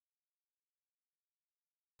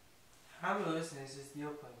I'm Lewis and this is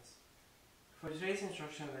DLPlanes. For today's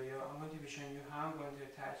instructional video, I'm going to be showing you how I'm going to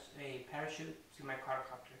attach a parachute to my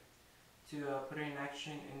quadcopter to put it in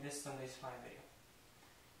action in this Sunday's flying video.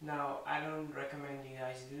 Now, I don't recommend you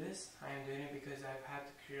guys do this. I am doing it because I've had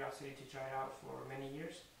the curiosity to try it out for many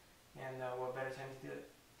years, and what better time to do it.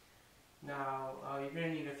 Now, you're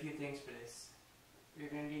going to need a few things for this. You're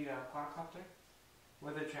going to need a quadcopter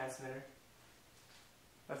with a transmitter,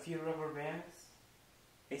 a few rubber bands,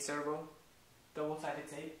 a servo, double-sided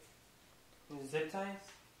tape, zip ties,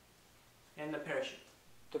 and a parachute.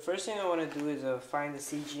 The first thing I want to do is find the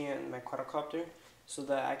CG on my quadcopter so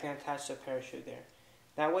that I can attach the parachute there.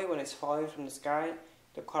 That way when it's falling from the sky,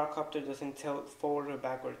 the quadcopter doesn't tilt forward or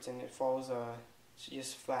backwards and it falls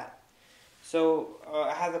just flat. So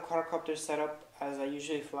I have the quadcopter set up as I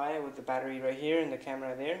usually fly, with the battery right here and the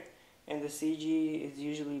camera there, and the CG is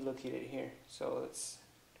usually located here. So let's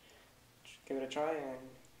give it a try, and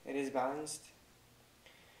it is balanced.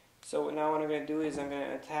 So now what I'm going to do is I'm going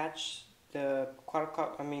to attach the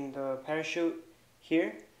parachute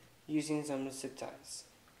here using some zip ties.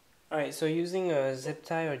 Alright, so using a zip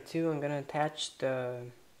tie or two, I'm going to attach the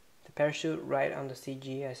parachute right on the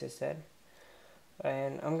CG as I said.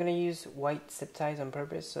 And I'm going to use white zip ties on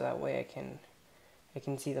purpose so that way I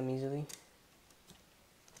can see them easily.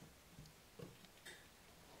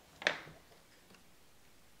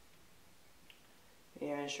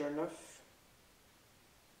 And sure enough,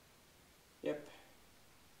 yep,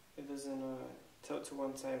 it doesn't tilt to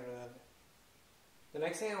one side or the other. The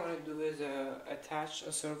next thing I want to do is attach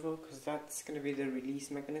a servo, because that's going to be the release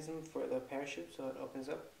mechanism for the parachute so it opens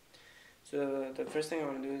up. So the first thing I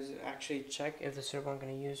want to do is actually check if the servo I'm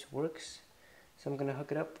going to use works. So I'm going to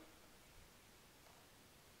hook it up.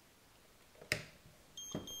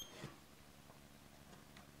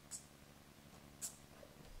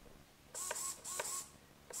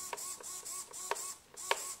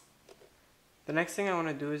 The next thing I want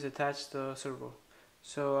to do is attach the servo.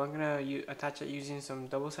 So I'm going to attach it using some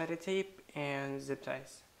double-sided tape and zip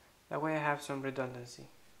ties. That way I have some redundancy.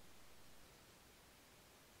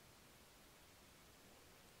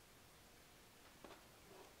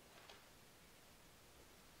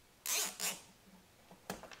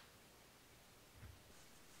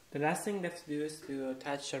 The last thing left to do is to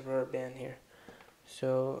attach a rubber band here.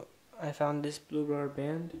 So I found this blue rubber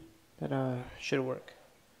band that should work.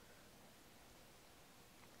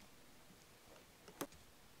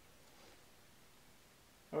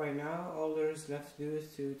 Alright, now all there's left to do is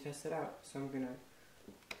to test it out. So I'm going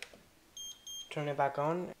to turn it back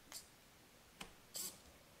on.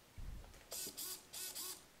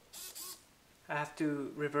 I have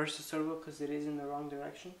to reverse the servo because it is in the wrong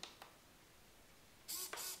direction.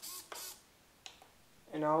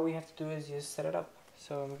 And all we have to do is just set it up.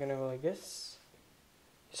 So I'm going to go like this.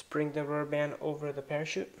 Just bring the rubber band over the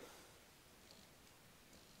parachute.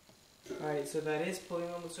 Alright, so that is pulling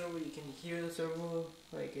on the servo. You can hear the servo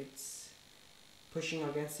like it's pushing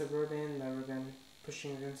against the rubber band, the rubber band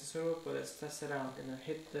pushing against the servo. But let's test it out. I'm going to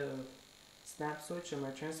hit the snap switch on my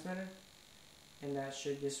transmitter, and that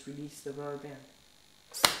should just release the rubber band.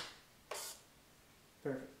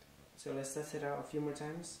 Perfect. So let's test it out a few more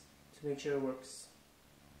times to make sure it works.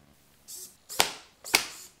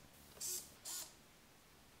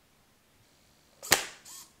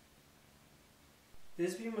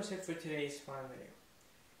 This is pretty much it for today's flying video.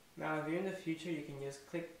 Now if you're in the future, you can just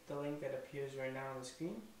click the link that appears right now on the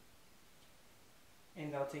screen,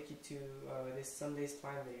 and that'll take you to this Sunday's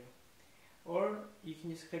flying video. Or you can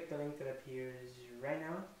just click the link that appears right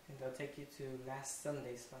now, and that'll take you to last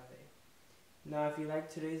Sunday's flying video. Now if you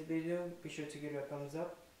liked today's video, be sure to give it a thumbs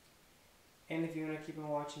up. And if you want to keep on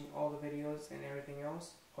watching all the videos and everything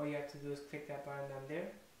else, all you have to do is click that button down there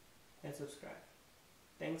and subscribe.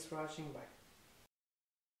 Thanks for watching, bye.